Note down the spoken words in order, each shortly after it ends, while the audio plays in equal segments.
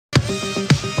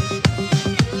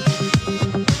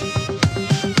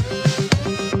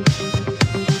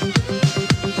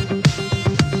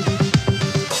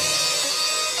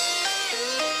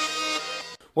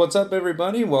What's up,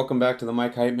 everybody? Welcome back to the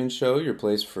Mike Heitman Show, your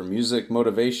place for music,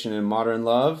 motivation, and modern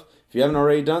love. If you haven't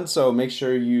already done so, make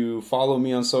sure you follow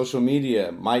me on social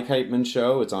media. Mike Heitman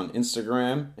Show. It's on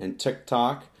Instagram and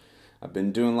TikTok. I've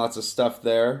been doing lots of stuff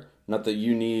there. Not that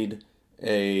you need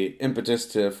a impetus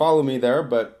to follow me there,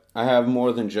 but I have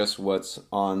more than just what's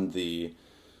on the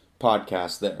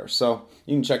podcast there. So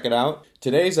you can check it out.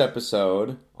 Today's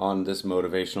episode on this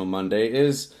Motivational Monday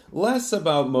is less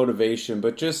about motivation,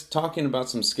 but just talking about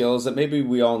some skills that maybe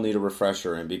we all need a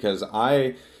refresher in, because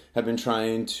I have been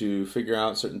trying to figure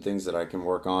out certain things that I can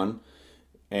work on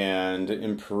and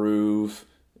improve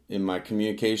in my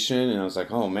communication. And I was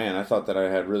like, oh man, I thought that I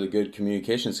had really good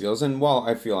communication skills. And while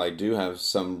I feel I do have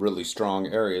some really strong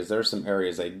areas, there are some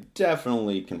areas I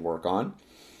definitely can work on.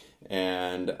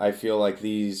 And I feel like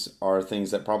these are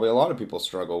things that probably a lot of people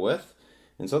struggle with.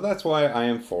 And so that's why I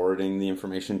am forwarding the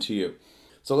information to you.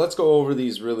 So let's go over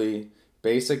these really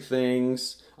basic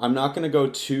things. I'm not going to go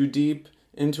too deep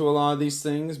into a lot of these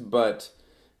things, but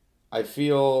I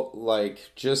feel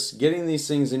like just getting these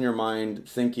things in your mind,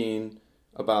 thinking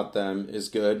about them is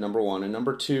good, number one. And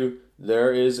number two,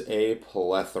 there is a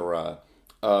plethora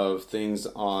of things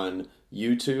on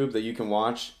YouTube that you can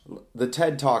watch. The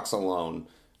TED Talks alone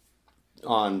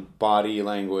on body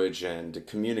language and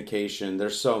communication,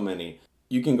 there's so many.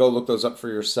 You can go look those up for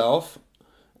yourself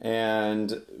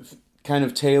and kind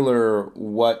of tailor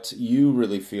what you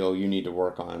really feel you need to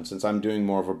work on, since I'm doing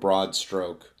more of a broad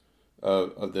stroke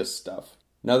of this stuff.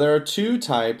 Now, there are two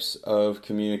types of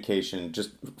communication, just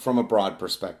from a broad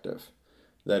perspective.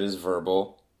 That is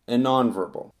verbal and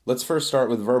nonverbal. Let's first start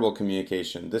with verbal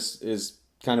communication. This is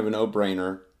kind of a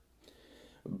no-brainer,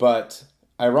 but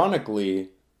ironically,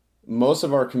 most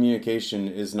of our communication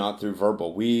is not through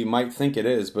verbal. We might think it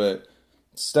is, but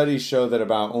studies show that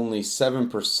about only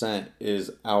 7%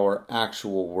 is our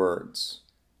actual words.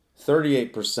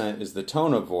 38% is the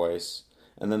tone of voice,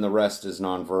 and then the rest is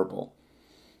nonverbal.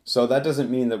 So that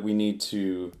doesn't mean that we need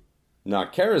to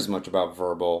not care as much about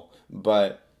verbal,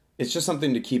 but it's just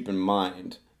something to keep in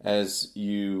mind as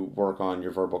you work on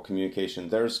your verbal communication.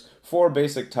 There's 4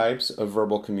 basic types of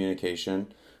verbal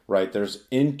communication, right? There's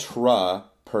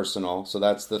intrapersonal, so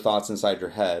that's the thoughts inside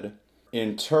your head.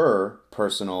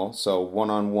 Interpersonal, so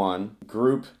one-on-one.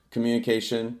 Group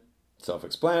communication,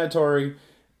 self-explanatory.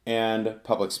 And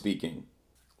public speaking.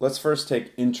 Let's first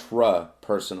take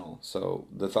intrapersonal, so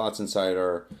the thoughts inside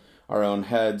our own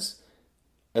heads.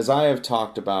 As I have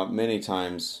talked about many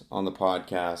times on the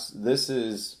podcast, this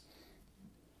is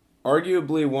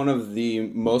arguably one of the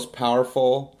most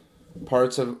powerful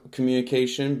parts of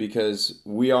communication, because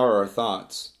we are our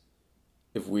thoughts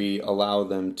if we allow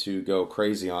them to go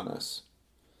crazy on us.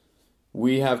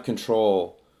 We have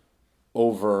control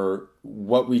over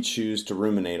what we choose to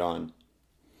ruminate on.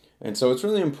 And so it's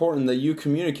really important that you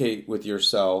communicate with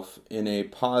yourself in a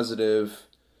positive,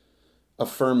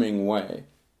 affirming way.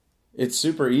 It's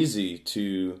super easy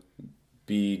to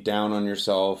be down on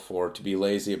yourself or to be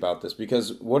lazy about this,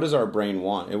 because what does our brain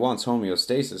want? It wants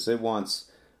homeostasis. It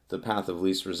wants the path of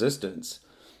least resistance.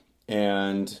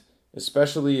 And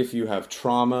especially if you have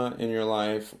trauma in your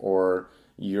life, or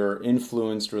you're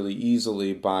influenced really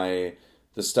easily by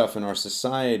the stuff in our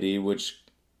society, which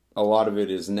a lot of it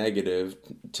is negative,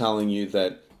 telling you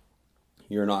that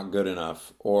you're not good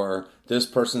enough, or this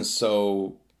person's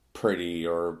so pretty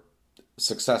or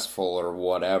successful or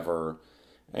whatever,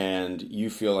 and you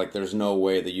feel like there's no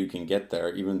way that you can get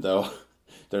there, even though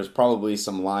there's probably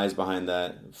some lies behind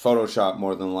that, Photoshop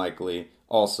more than likely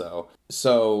also.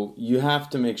 So you have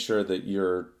to make sure that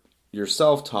your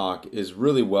self-talk is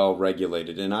really well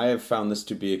regulated, and I have found this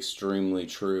to be extremely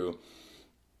true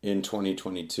in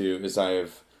 2022 as I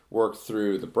have worked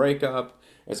through the breakup,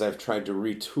 as I've tried to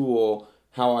retool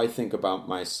how I think about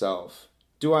myself.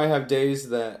 Do I have days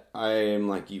that I am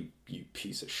like, you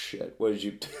piece of shit, what did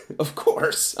you do? Of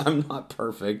course, I'm not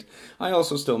perfect. I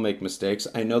also still make mistakes.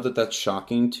 I know that that's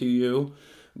shocking to you,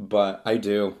 but I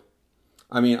do.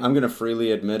 I mean, I'm going to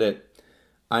freely admit it.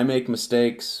 I make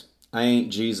mistakes. I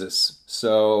ain't Jesus.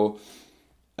 So,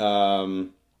 but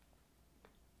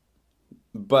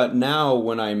now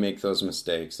when I make those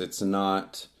mistakes, it's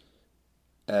not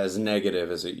as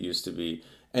negative as it used to be.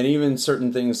 And even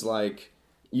certain things like,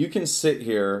 you can sit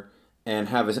here and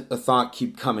have a thought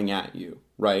keep coming at you,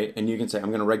 right? And you can say, I'm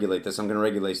going to regulate this, I'm going to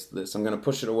regulate this, I'm going to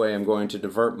push it away, I'm going to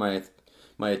divert my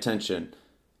attention.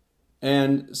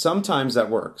 And sometimes that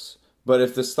works. But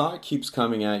if this thought keeps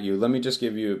coming at you, let me just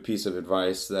give you a piece of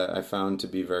advice that I found to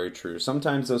be very true.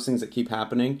 Sometimes those things that keep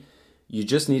happening, you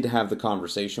just need to have the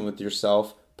conversation with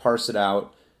yourself, parse it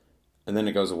out, and then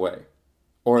it goes away.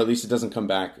 Or at least it doesn't come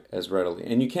back as readily.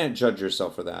 And you can't judge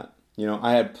yourself for that.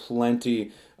 I had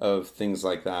plenty of things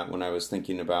like that when I was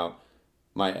thinking about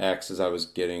my ex as I was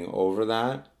getting over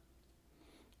that.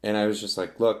 And I was just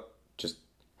like, look, just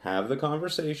have the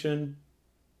conversation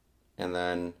and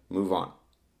then move on.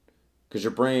 Because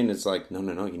your brain is like,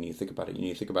 no, you need to think about it. You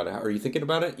need to think about it. Are you thinking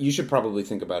about it? You should probably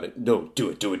think about it. No, do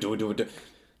it.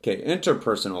 Okay,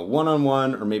 interpersonal,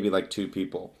 one-on-one, or maybe like two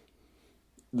people.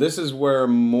 This is where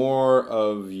more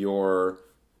of your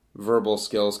verbal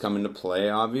skills come into play,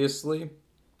 obviously,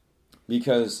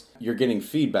 because you're getting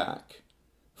feedback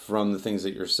from the things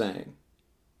that you're saying.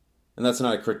 And that's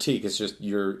not a critique, it's just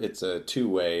it's a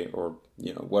two-way or,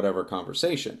 whatever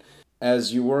conversation.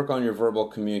 As you work on your verbal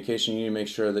communication, you need to make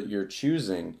sure that you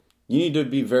need to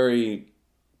be very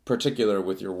particular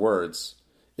with your words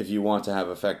if you want to have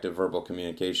effective verbal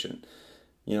communication.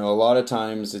 A lot of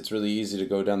times it's really easy to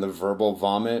go down the verbal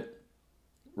vomit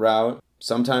route.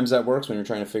 Sometimes that works when you're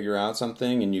trying to figure out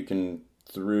something and you can,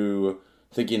 through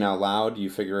thinking out loud, you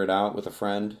figure it out with a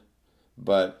friend.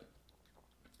 But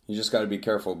you just got to be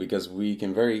careful because we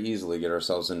can very easily get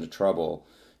ourselves into trouble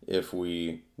if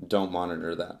we don't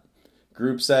monitor that.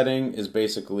 Group setting is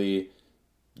basically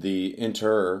the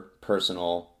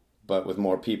interpersonal, but with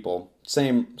more people.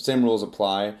 Same rules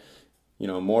apply.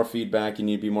 More feedback, you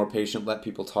need to be more patient, let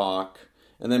people talk.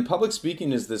 And then public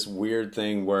speaking is this weird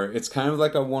thing where it's kind of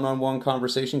like a one-on-one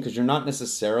conversation because you're not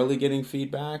necessarily getting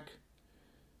feedback.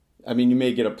 I mean, you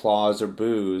may get applause or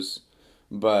boos,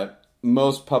 but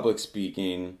most public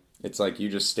speaking, it's like you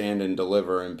just stand and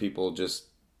deliver and people just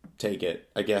take it,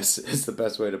 I guess is the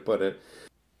best way to put it.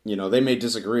 They may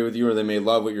disagree with you or they may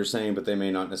love what you're saying, but they may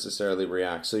not necessarily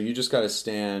react. So you just got to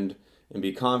stand and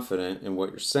be confident in what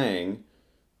you're saying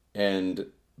and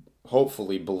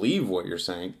hopefully believe what you're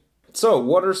saying. So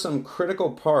what are some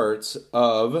critical parts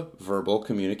of verbal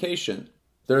communication?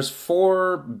 There's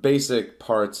 4 basic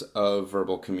parts of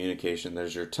verbal communication.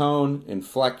 There's your tone,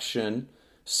 inflection,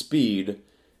 speed,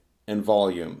 and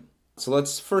volume. So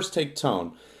let's first take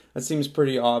tone. That seems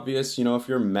pretty obvious. If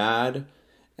you're mad,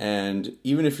 and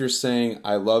even if you're saying,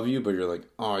 I love you, but you're like,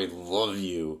 oh, I love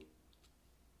you.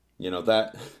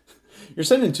 That you're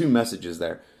sending 2 messages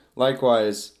there.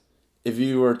 Likewise, if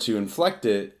you were to inflect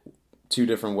it 2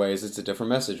 different ways, it's a different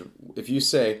message. If you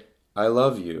say, I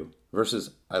love you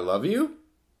versus I love you,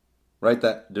 right?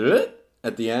 That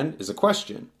at the end is a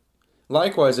question.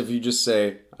 Likewise, if you just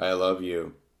say, I love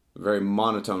you, very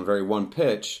monotone, very one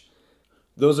pitch,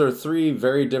 those are 3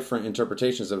 very different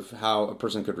interpretations of how a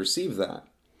person could receive that.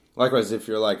 Likewise, if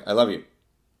you're like, I love you,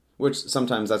 which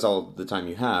sometimes that's all the time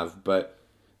you have, but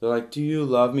they're like, do you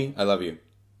love me? I love you.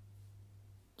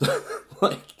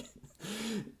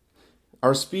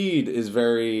 Our speed is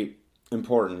very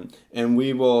important, and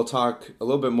we will talk a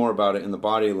little bit more about it in the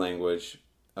body language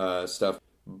stuff,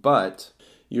 but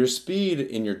your speed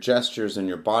in your gestures and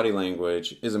your body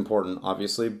language is important,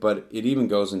 obviously, but it even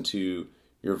goes into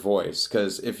your voice,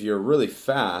 because if you're really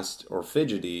fast or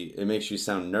fidgety, it makes you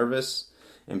sound nervous,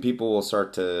 and people will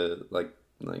start to, like,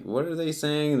 what are they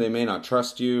saying? They may not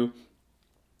trust you,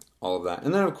 all of that.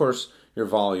 And then, of course, your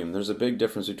volume. There's a big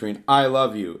difference between I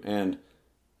love you and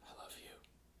I love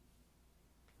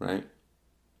you, right?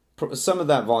 Some of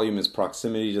that volume is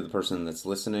proximity to the person that's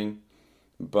listening,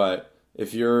 but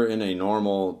if you're in a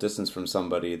normal distance from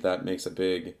somebody, that makes a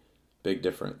big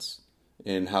difference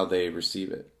in how they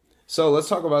receive it. So let's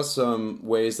talk about some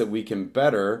ways that we can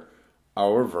better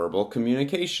our verbal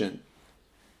communication.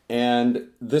 And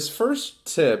this first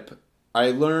tip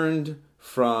I learned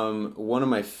from one of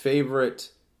my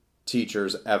favorite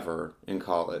teachers ever in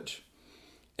college.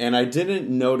 And I didn't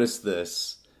notice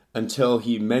this until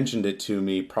he mentioned it to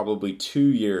me probably 2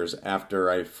 years after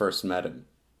I first met him.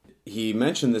 He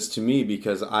mentioned this to me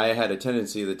because I had a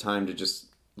tendency at the time to just,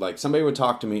 somebody would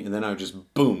talk to me and then I would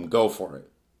just, boom, go for it.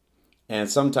 And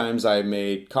sometimes I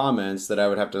made comments that I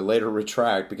would have to later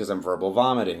retract because I'm verbal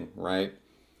vomiting, right?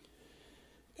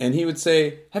 And he would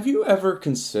say, have you ever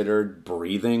considered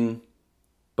breathing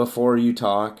before you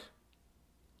talk?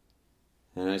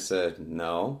 And I said,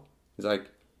 no. He's like,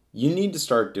 you need to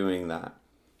start doing that.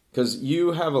 Because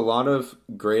you have a lot of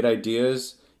great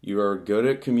ideas. You are good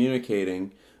at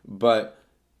communicating. But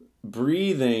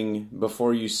breathing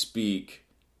before you speak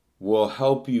will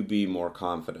help you be more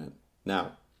confident.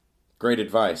 Now, great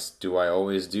advice. Do I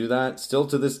always do that? Still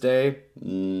to this day?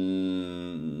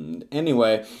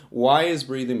 Anyway, why is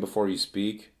breathing before you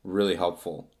speak really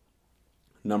helpful?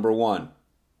 Number 1,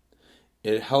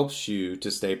 it helps you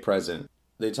to stay present.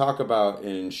 They talk about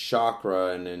in chakra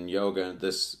and in yoga,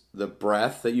 the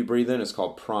breath that you breathe in is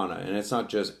called prana, and it's not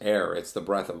just air, it's the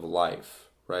breath of life,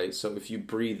 right? So if you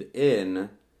breathe in,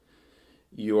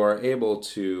 you are able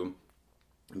to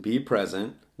be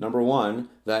present. Number one,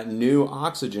 that new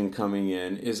oxygen coming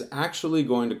in is actually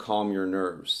going to calm your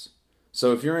nerves.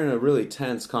 So if you're in a really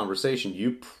tense conversation,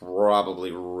 you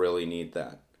probably really need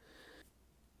that.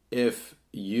 If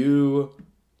you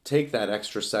take that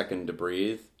extra second to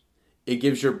breathe, it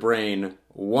gives your brain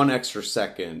one extra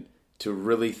second to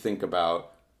really think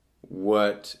about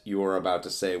what you're about to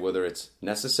say, whether it's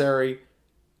necessary,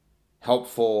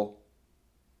 helpful,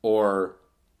 or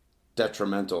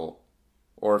detrimental,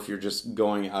 or if you're just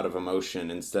going out of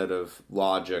emotion instead of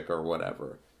logic or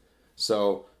whatever.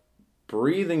 So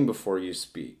breathing before you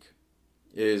speak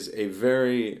is a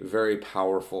very, very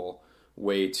powerful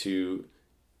way to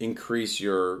increase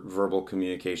your verbal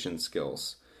communication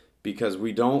skills, because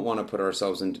we don't want to put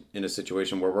ourselves in a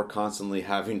situation where we're constantly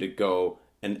having to go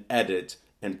and edit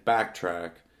and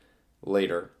backtrack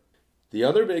later. The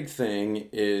other big thing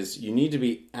is you need to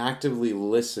be actively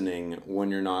listening when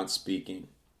you're not speaking.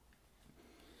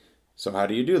 So how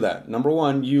do you do that? Number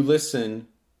one, you listen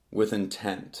with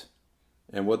intent.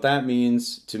 And what that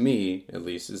means, to me at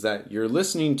least, is that you're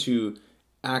listening to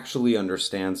actually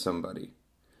understand somebody,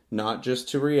 not just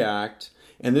to react.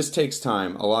 And this takes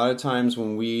time. A lot of times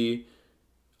when we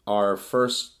are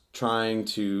first trying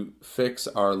to fix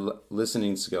our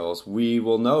listening skills, we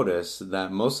will notice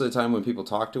that most of the time when people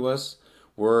talk to us,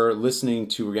 we're listening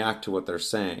to react to what they're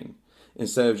saying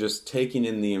instead of just taking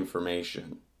in the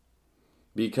information.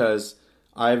 Because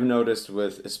I've noticed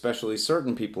with especially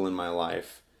certain people in my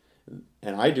life,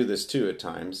 and I do this too at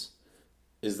times,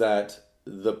 is that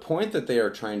the point that they are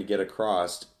trying to get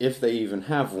across, if they even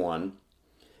have one,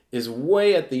 is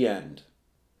way at the end.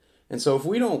 And so if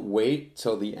we don't wait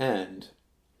till the end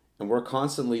and we're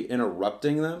constantly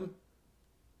interrupting them,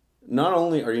 not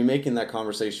only are you making that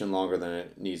conversation longer than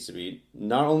it needs to be,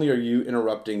 not only are you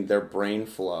interrupting their brain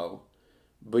flow,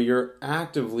 but you're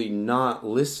actively not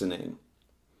listening.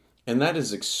 And that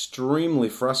is extremely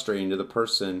frustrating to the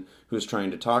person who's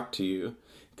trying to talk to you,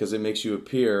 because it makes you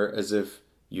appear as if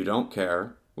you don't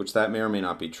care, which that may or may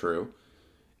not be true.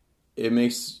 It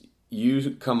makes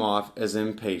you come off as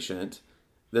impatient.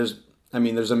 There's a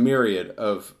myriad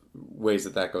of ways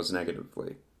that goes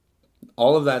negatively.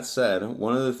 All of that said,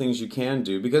 one of the things you can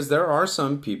do, because there are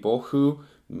some people who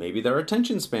maybe their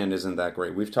attention span isn't that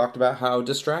great. We've talked about how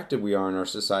distracted we are in our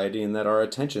society and that our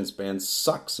attention span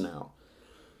sucks now.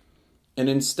 And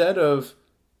instead of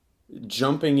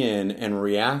jumping in and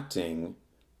reacting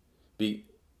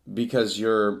because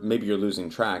you're losing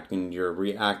track and you're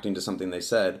reacting to something they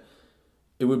said,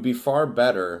 it would be far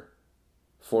better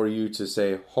for you to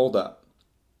say, hold up,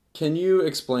 can you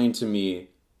explain to me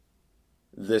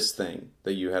this thing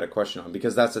that you had a question on?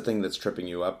 Because that's the thing that's tripping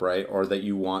you up, right? Or that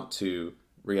you want to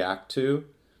react to.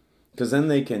 Because then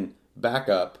they can back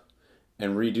up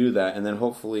and redo that, and then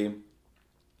hopefully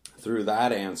through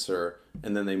that answer,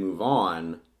 and then they move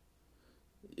on,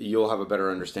 you'll have a better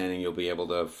understanding. You'll be able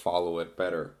to follow it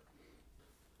better.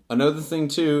 Another thing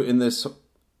too in this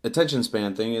attention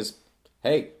span thing is,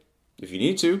 hey, if you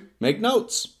need to, make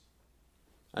notes.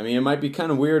 I mean, it might be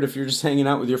kind of weird if you're just hanging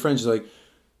out with your friends, you're like,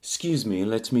 excuse me,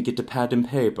 let me get the pad and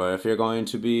paper if you're going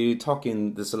to be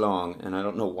talking this long. And I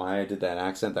don't know why I did that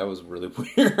accent. That was really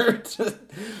weird.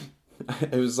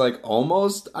 It was like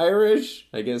almost Irish.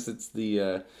 I guess it's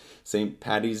the St.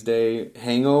 Paddy's Day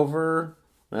hangover.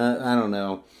 I don't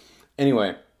know.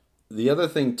 Anyway, the other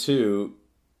thing too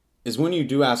is when you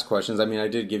do ask questions, I mean, I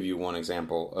did give you one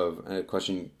example of a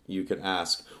question you could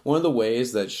ask. One of the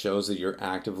ways that shows that you're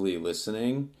actively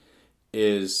listening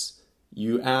is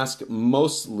you ask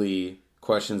mostly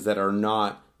questions that are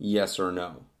not yes or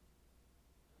no.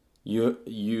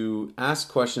 You ask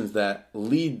questions that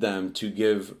lead them to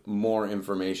give more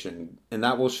information, and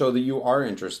that will show that you are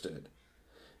interested,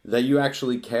 that you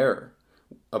actually care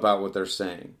about what they're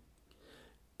saying.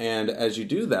 And as you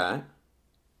do that,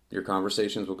 your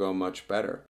conversations will go much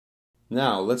better.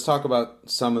 Now, let's talk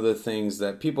about some of the things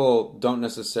that people don't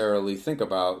necessarily think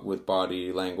about with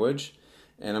body language.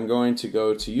 And I'm going to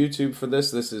go to YouTube for this.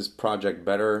 This is Project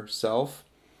Better Self,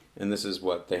 and this is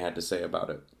what they had to say about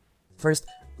it. First,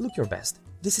 look your best.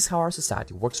 This is how our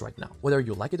society works right now. Whether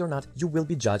you like it or not, you will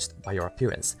be judged by your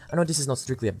appearance. I know this is not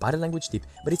strictly a body language tip,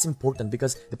 but it's important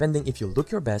because depending if you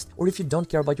look your best or if you don't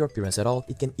care about your appearance at all,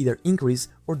 it can either increase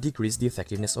or decrease the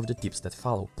effectiveness of the tips that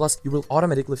follow. Plus, you will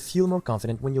automatically feel more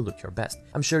confident when you look your best.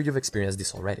 I'm sure you've experienced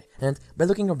this already. And by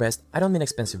looking your best, I don't mean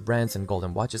expensive brands and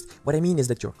golden watches. What I mean is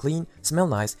that you're clean, smell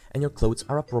nice, and your clothes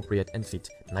are appropriate and fit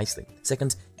nicely.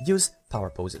 Second, use power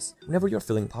poses. Whenever you're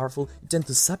feeling powerful, you tend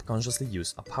to subconsciously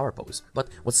use a power pose. But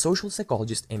what social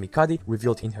psychologist Amy Cuddy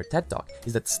revealed in her TED Talk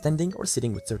is that standing or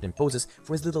sitting with certain poses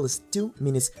for as little as 2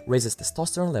 minutes raises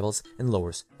testosterone levels and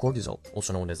lowers cortisol,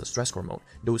 also known as the stress hormone.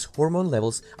 Those hormone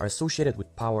levels are associated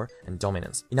with power and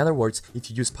dominance. In other words, if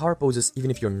you use power poses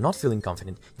even if you're not feeling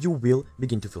confident, you will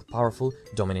begin to feel powerful,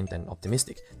 dominant, and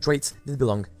optimistic, traits that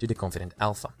belong to the confident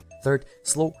alpha. Third,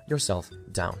 slow yourself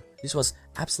down. This was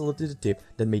absolutely the tip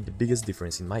that made the biggest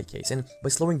difference in my case. And by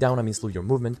slowing down, I mean slow your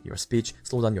movement, your speech,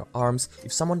 slow down your arms.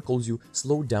 If someone calls you,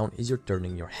 slow down as you're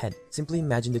turning your head. Simply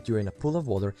imagine that you're in a pool of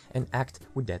water and act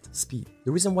with that speed.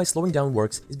 The reason why slowing down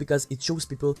works is because it shows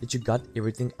people that you got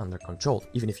everything under control,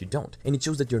 even if you don't. And it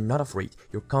shows that you're not afraid,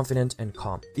 you're confident and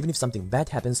calm. Even if something bad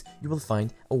happens, you will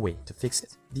find a way to fix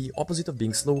it. The opposite of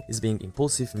being slow is being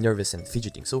impulsive, nervous, and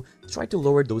fidgeting. So try to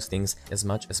lower those things as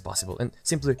much as possible and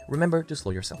simply remember to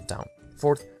slow yourself down.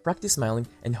 Fourth, practice smiling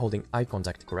and holding eye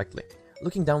contact correctly.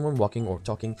 Looking down when walking or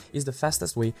talking is the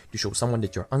fastest way to show someone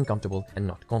that you're uncomfortable and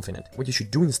not confident. What you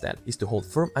should do instead is to hold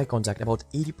firm eye contact about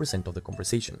 80% of the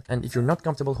conversation. And if you're not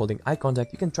comfortable holding eye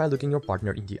contact, you can try looking your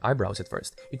partner in the eyebrows at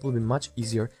first. It will be much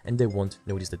easier and they won't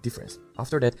notice the difference.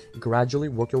 After that, gradually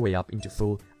work your way up into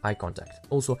full eye contact.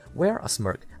 Also, wear a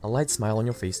smirk, a light smile on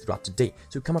your face throughout the day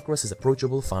so you come across as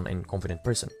approachable, fun, and confident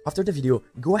person. After the video,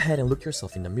 go ahead and look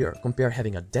yourself in the mirror. Compare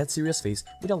having a dead serious face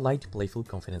with a light, playful,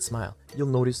 confident smile. You'll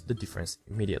notice the difference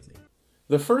immediately.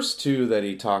 The first two that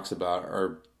he talks about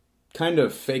are kind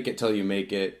of fake it till you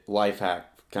make it, life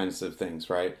hack kinds of things,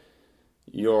 right?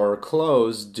 Your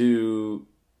clothes do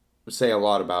say a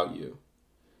lot about you,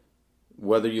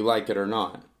 whether you like it or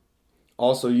not.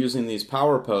 Also, using these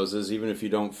power poses, even if you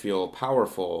don't feel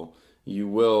powerful, you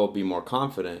will be more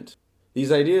confident.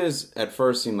 These ideas at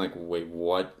first seem like, wait,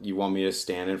 what? You want me to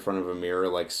stand in front of a mirror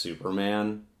like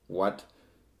Superman? What?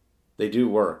 They do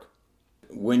work.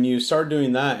 When you start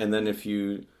doing that, and then if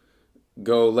you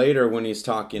go later when he's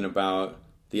talking about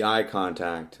the eye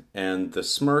contact and the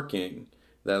smirking,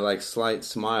 that like slight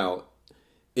smile,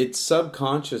 it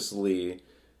subconsciously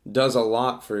does a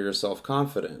lot for your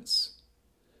self-confidence.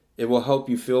 It will help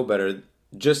you feel better.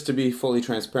 Just to be fully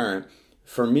transparent,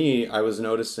 for me, I was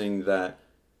noticing that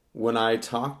when I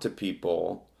talk to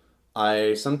people,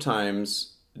 I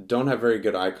sometimes don't have very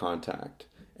good eye contact.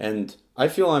 And I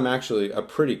feel I'm actually a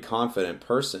pretty confident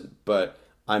person, but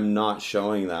I'm not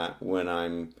showing that when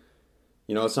I'm,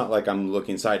 it's not like I'm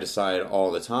looking side to side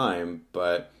all the time,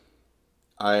 but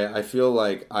I feel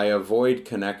like I avoid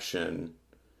connection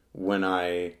when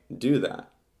I do that.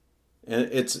 And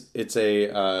it's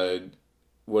a,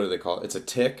 what do they call it? It's a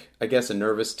tick, I guess, a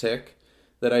nervous tick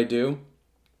that I do,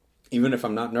 even if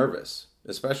I'm not nervous,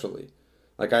 especially.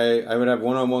 Like I would have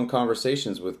one-on-one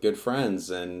conversations with good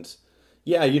friends, and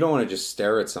yeah, you don't want to just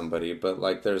stare at somebody, but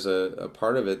like there's a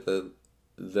part of it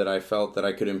that I felt that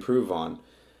I could improve on.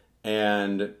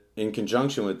 And in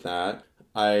conjunction with that,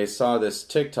 I saw this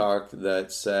TikTok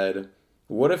that said,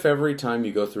 what if every time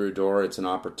you go through a door, it's an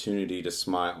opportunity to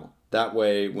smile? That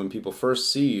way, when people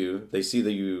first see you, they see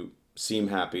that you seem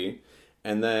happy.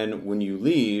 And then when you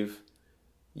leave,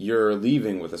 you're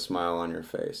leaving with a smile on your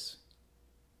face.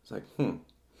 It's like,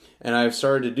 And I've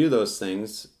started to do those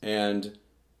things, and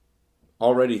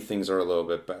already things are a little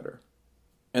bit better.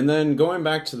 And then going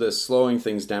back to the slowing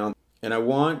things down, and I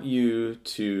want you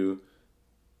to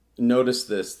notice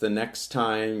this the next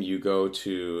time you go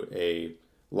to a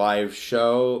live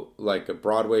show, like a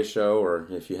Broadway show, or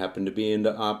if you happen to be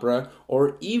into opera,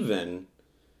 or even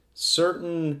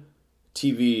certain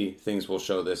TV things will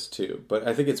show this too, but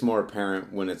I think it's more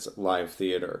apparent when it's live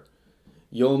theater.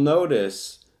 You'll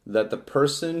notice that the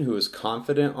person who is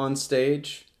confident on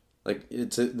stage,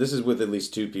 this is with at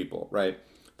least two people, right?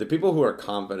 The people who are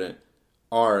confident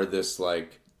are this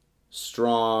like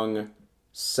strong,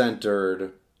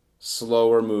 centered,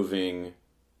 slower moving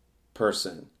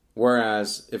person.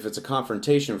 Whereas if it's a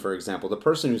confrontation, for example, the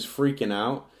person who's freaking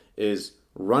out is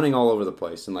running all over the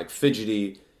place and like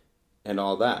fidgety and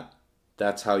all that.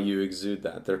 That's how you exude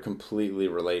that. They're completely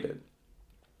related.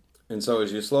 And so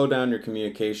as you slow down your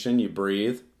communication, you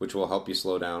breathe, which will help you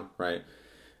slow down, right?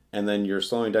 And then you're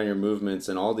slowing down your movements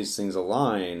and all these things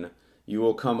align, you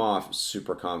will come off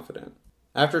super confident.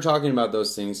 After talking about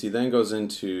those things, he then goes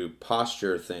into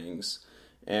posture things.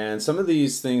 And some of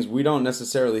these things we don't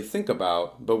necessarily think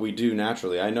about, but we do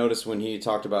naturally. I noticed when he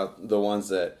talked about the ones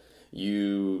that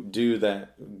you do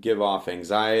that give off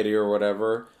anxiety or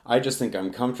whatever, I just think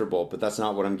I'm comfortable, but that's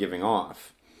not what I'm giving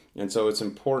off. And so it's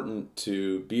important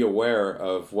to be aware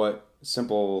of what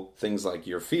simple things like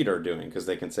your feet are doing, because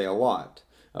they can say a lot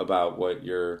about what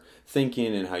you're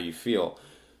thinking and how you feel.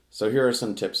 So here are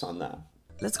some tips on that.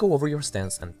 Let's go over your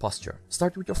stance and posture.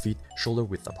 Start with your feet shoulder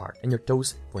width apart and your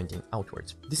toes pointing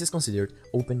outwards. This is considered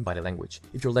open body language.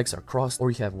 If your legs are crossed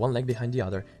or you have one leg behind the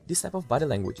other, this type of body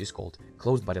language is called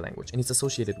closed body language, and it's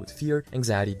associated with fear,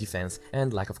 anxiety, defense,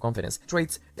 and lack of confidence,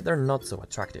 traits that are not so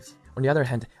attractive. On the other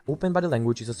hand, open body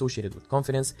language is associated with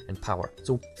confidence and power,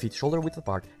 so feet shoulder width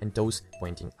apart and toes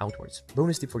pointing outwards.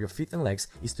 Bonus tip for your feet and legs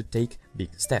is to take big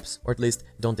steps, or at least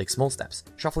don't take small steps.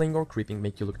 Shuffling or creeping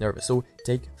make you look nervous, so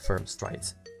take firm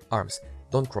strides. Arms.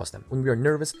 Don't cross them. When we are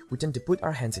nervous, we tend to put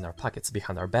our hands in our pockets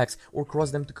behind our backs or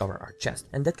cross them to cover our chest,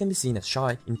 and that can be seen as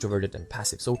shy, introverted, and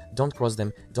passive, so don't cross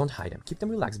them, don't hide them. Keep them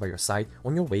relaxed by your side,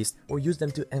 on your waist, or use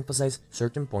them to emphasize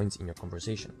certain points in your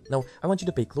conversation. Now, I want you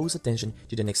to pay close attention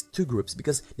to the next two groups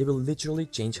because they will literally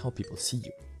change how people see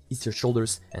you. It's your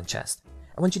shoulders and chest.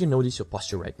 I want you to notice your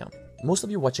posture right now. Most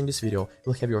of you watching this video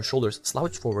will have your shoulders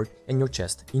slouched forward and your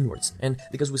chest inwards. And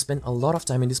because we spend a lot of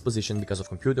time in this position because of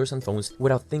computers and phones,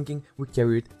 without thinking, we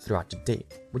carry it throughout the day.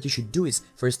 What you should do is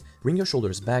first bring your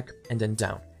shoulders back and then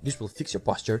down. This will fix your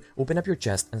posture, open up your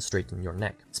chest, and straighten your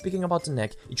neck. Speaking about the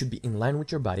neck, it should be in line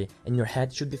with your body and your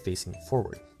head should be facing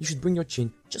forward. You should bring your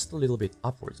chin just a little bit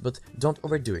upwards, but don't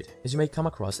overdo it, as you may come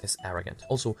across as arrogant.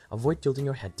 Also, avoid tilting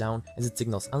your head down, as it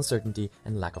signals uncertainty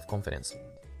and lack of confidence.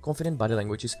 Confident body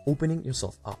language is opening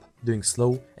yourself up, doing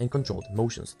slow and controlled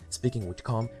motions, speaking with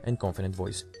calm and confident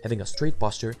voice, having a straight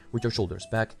posture with your shoulders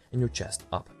back and your chest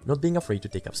up, not being afraid to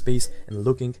take up space, and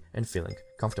looking and feeling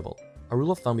comfortable. A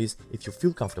rule of thumb is, if you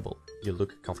feel comfortable, you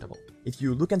look comfortable. If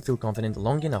you look and feel confident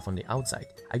long enough on the outside,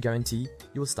 I guarantee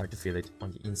you will start to feel it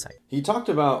on the inside. He talked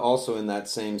about also in that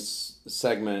same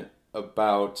segment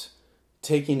about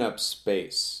taking up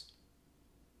space.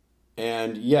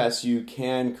 And yes, you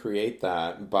can create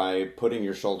that by putting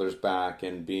your shoulders back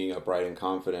and being upright and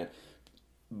confident.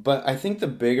 But I think the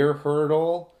bigger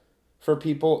hurdle for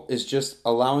people is just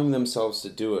allowing themselves to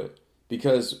do it.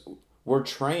 Because we're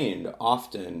trained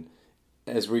often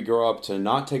as we grow up to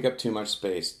not take up too much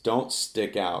space. Don't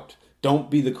stick out. Don't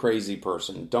be the crazy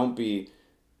person. Don't be...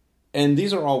 And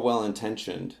these are all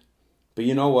well-intentioned. But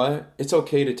you know what? It's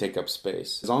okay to take up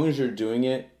space. As long as you're doing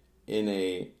it in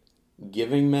a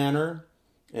giving manner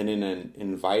and in an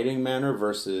inviting manner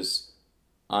versus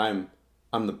I'm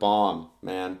the bomb,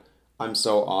 man. I'm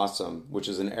so awesome, which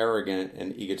is an arrogant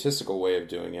and egotistical way of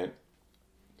doing it.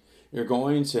 You're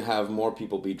going to have more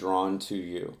people be drawn to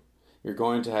you. You're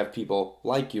going to have people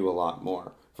like you a lot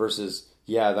more versus,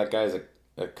 yeah, that guy's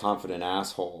a confident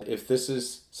asshole. If this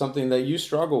is something that you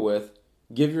struggle with,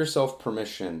 give yourself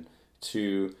permission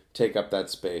to take up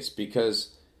that space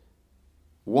because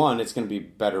one, it's going to be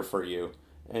better for you.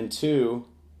 And two,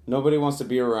 nobody wants to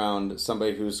be around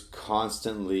somebody who's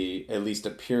constantly, at least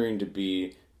appearing to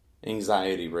be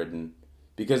anxiety ridden.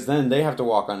 Because then they have to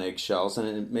walk on eggshells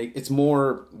and it's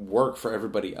more work for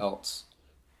everybody else.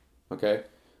 Okay?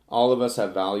 All of us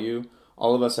have value.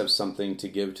 All of us have something to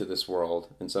give to this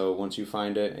world. And so once you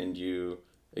find it and you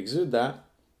exude that,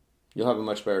 you'll have a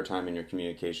much better time in your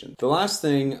communication. The last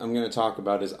thing I'm going to talk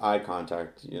about is eye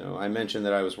contact. I mentioned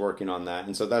that I was working on that,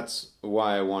 and so that's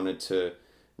why I wanted to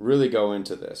really go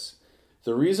into this.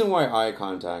 The reason why eye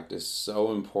contact is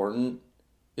so important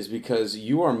is because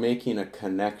you are making a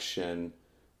connection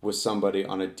with somebody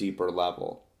on a deeper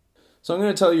level. So I'm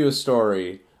going to tell you a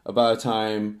story about a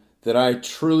time that I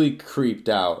truly creeped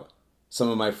out some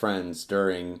of my friends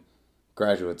during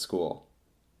graduate school.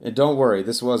 And don't worry,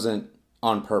 this wasn't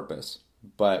on purpose,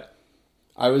 but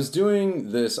I was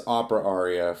doing this opera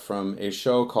aria from a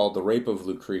show called The Rape of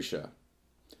Lucretia.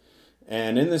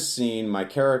 And in this scene, my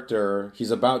character,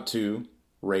 he's about to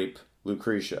rape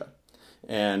Lucretia.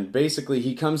 And basically,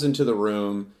 he comes into the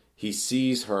room, he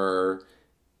sees her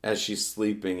as she's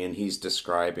sleeping, and he's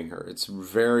describing her. It's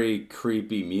very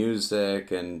creepy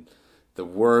music, and the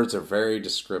words are very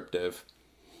descriptive.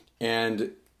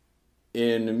 And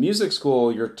in music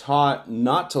school, you're taught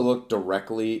not to look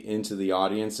directly into the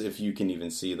audience if you can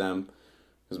even see them,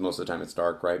 because most of the time it's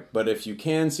dark, right? But if you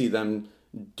can see them,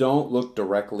 don't look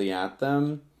directly at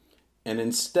them, and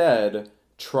instead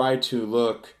try to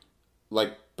look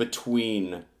like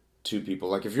between two people.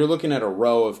 Like if you're looking at a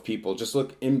row of people, just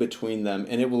look in between them,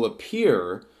 and it will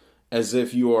appear as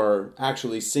if you are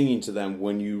actually singing to them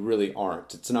when you really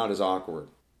aren't. It's not as awkward.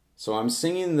 So I'm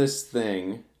singing this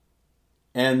thing,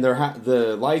 and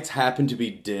the lights happened to be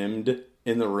dimmed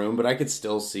in the room, but I could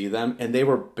still see them, and they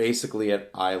were basically at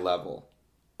eye level.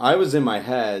 I was in my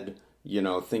head,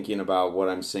 thinking about what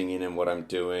I'm singing and what I'm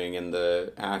doing and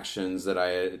the actions that I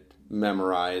had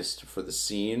memorized for the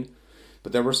scene.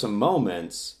 But there were some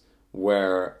moments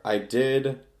where I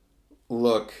did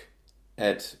look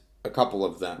at a couple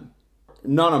of them.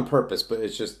 Not on purpose, but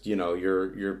it's just,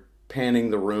 you're panning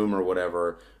the room or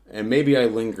whatever, and maybe I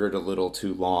lingered a little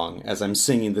too long as I'm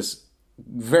singing this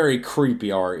very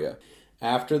creepy aria.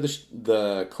 After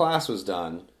the class was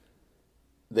done,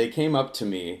 they came up to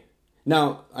me.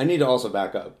 Now, I need to also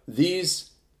back up.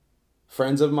 These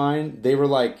friends of mine, they were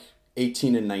like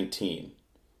 18 and 19.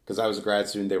 Because I was a grad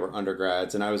student, they were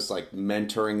undergrads, and I was like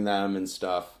mentoring them and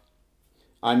stuff.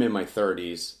 I'm in my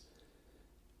 30s.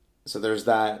 So there's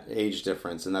that age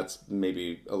difference, and that's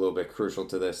maybe a little bit crucial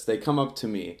to this. They come up to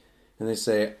me and they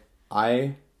say,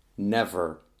 I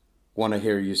never want to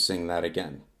hear you sing that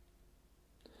again.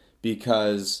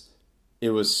 Because it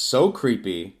was so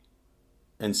creepy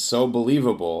and so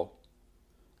believable,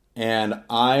 and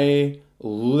I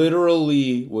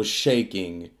literally was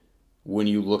shaking when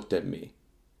you looked at me.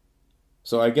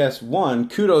 So I guess, one,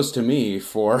 kudos to me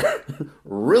for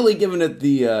really giving it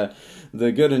the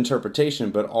good interpretation,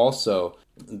 but also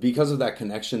because of that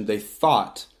connection, they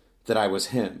thought that I was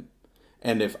him.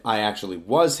 And if I actually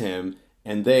was him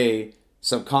and they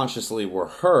subconsciously were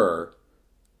her,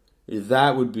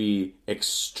 that would be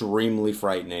extremely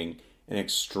frightening and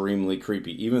extremely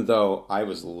creepy. Even though I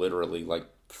was literally like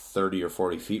 30 or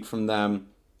 40 feet from them,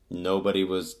 nobody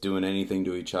was doing anything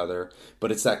to each other.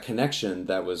 But it's that connection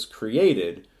that was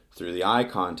created through the eye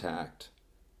contact.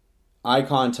 Eye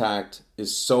contact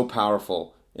is so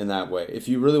powerful in that way. If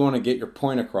you really want to get your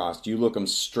point across, you look them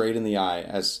straight in the eye,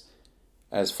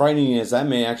 as frightening as that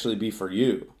may actually be for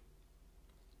you.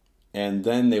 And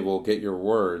then they will get your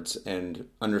words and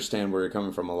understand where you're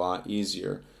coming from a lot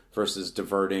easier versus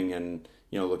diverting and,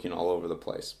 looking all over the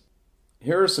place.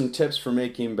 Here are some tips for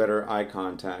making better eye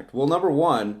contact. Well, number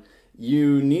one,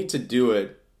 you need to do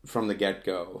it from the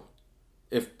get-go,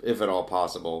 if at all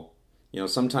possible.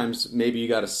 Sometimes maybe you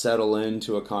got to settle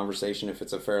into a conversation if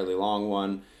it's a fairly long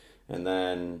one, and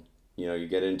then, you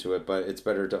get into it, but it's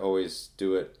better to always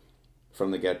do it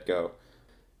from the get-go.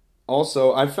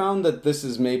 Also, I found that this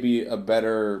is maybe a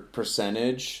better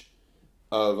percentage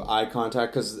of eye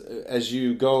contact, because as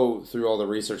you go through all the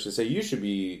research, they say you should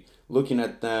be looking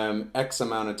at them X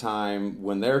amount of time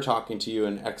when they're talking to you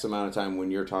and X amount of time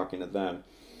when you're talking to them.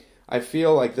 I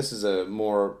feel like this is a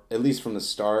more, at least from the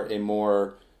start, a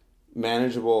more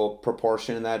manageable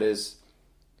proportion, and that is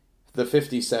the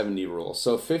 50-70 rule.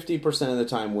 So 50% of the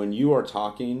time when you are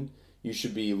talking, you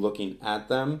should be looking at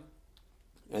them.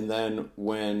 And then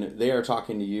when they are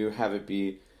talking to you, have it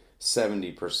be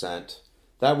 70%.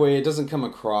 That way it doesn't come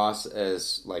across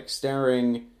as like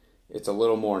staring. It's a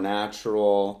little more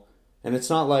natural. And it's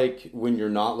not like when you're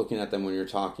not looking at them when you're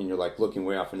talking, you're like looking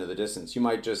way off into the distance. You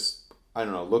might just,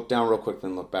 look down real quick,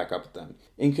 then look back up at them.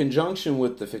 In conjunction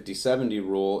with the 50-70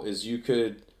 rule is you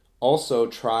could also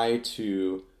try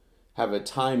to have a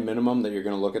time minimum that you're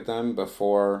going to look at them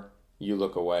before you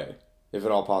look away, if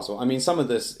at all possible. I mean, some of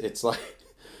this, it's like,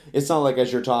 it's not like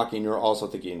as you're talking, you're also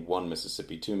thinking 1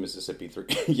 Mississippi, 2 Mississippi, 3,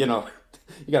 you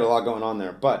got a lot going on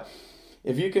there. But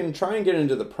if you can try and get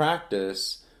into the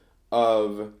practice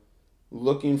of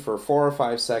looking for 4 or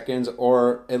 5 seconds,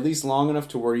 or at least long enough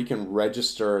to where you can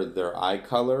register their eye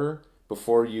color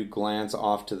before you glance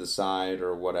off to the side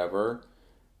or whatever,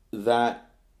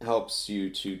 that helps you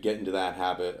to get into that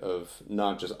habit of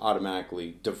not just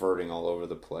automatically diverting all over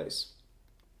the place.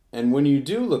 And when you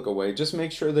do look away, just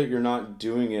make sure that you're not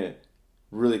doing it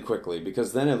really quickly,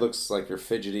 because then it looks like you're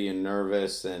fidgety and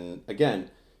nervous, and again,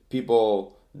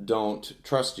 people don't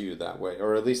trust you that way,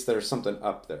 or at least there's something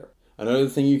up there. Another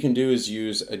thing you can do is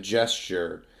use a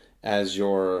gesture as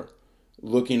your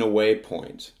looking away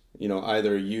point.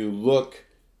 Either you look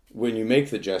when you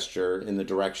make the gesture in the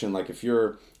direction, like if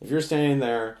you're standing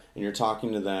there and you're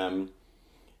talking to them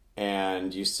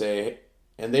and you say,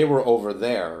 and they were over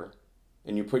there,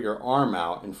 and you put your arm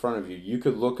out in front of you, you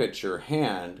could look at your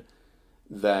hand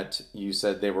that you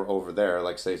said they were over there,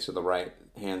 like say to the right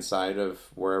hand side of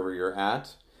wherever you're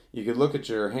at. You could look at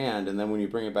your hand, and then when you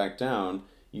bring it back down,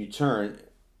 you turn,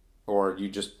 or you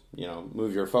just,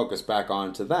 move your focus back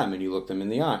onto them and you look them in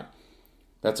the eye.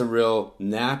 That's a real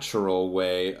natural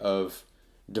way of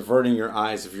diverting your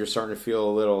eyes if you're starting to feel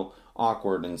a little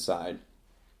awkward inside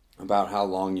about how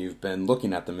long you've been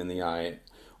looking at them in the eye,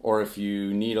 or if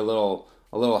you need a little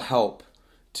a little help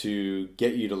to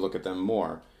get you to look at them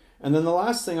more. And then the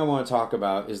last thing I want to talk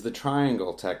about is the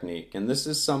triangle technique. And this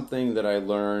is something that I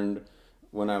learned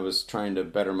when I was trying to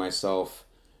better myself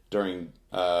during,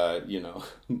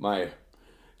 my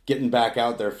getting back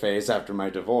out there phase after my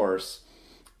divorce.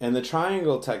 And the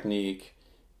triangle technique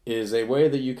is a way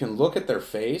that you can look at their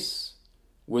face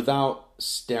without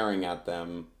staring at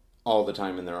them all the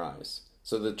time in their eyes.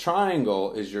 So the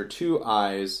triangle is your two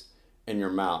eyes and your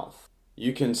mouth.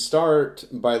 You can start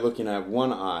by looking at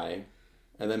one eye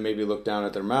and then maybe look down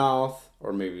at their mouth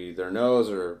or maybe their nose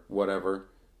or whatever,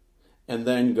 and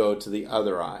then go to the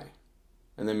other eye.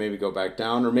 And then maybe go back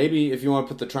down, or maybe if you want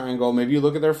to put the triangle, maybe you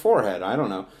look at their forehead. I don't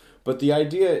know. But the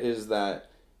idea is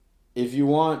that if you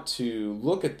want to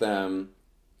look at them,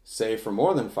 say for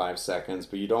more than 5 seconds,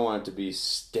 but you don't want it to be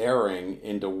staring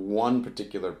into one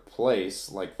particular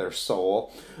place, like their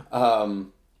soul,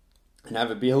 and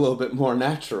have it be a little bit more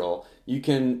natural, you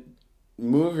can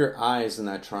move your eyes in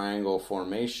that triangle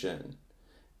formation,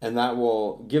 and that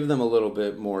will give them a little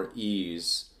bit more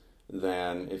ease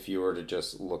than if you were to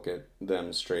just look at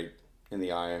them straight in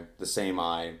the eye, the same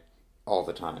eye, all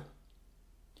the time.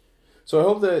 So I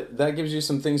hope that gives you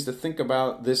some things to think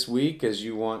about this week as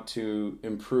you want to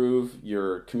improve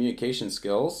your communication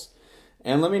skills.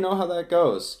 And let me know how that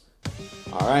goes.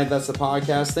 All right, that's the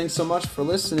podcast. Thanks so much for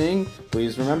listening.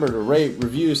 Please remember to rate,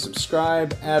 review,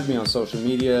 subscribe, add me on social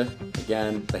media.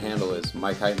 Again, the handle is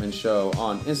Mike Heitman Show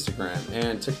on Instagram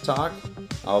and TikTok.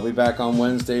 I'll be back on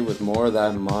Wednesday with more of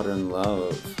that modern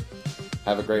love.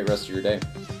 Have a great rest of your day.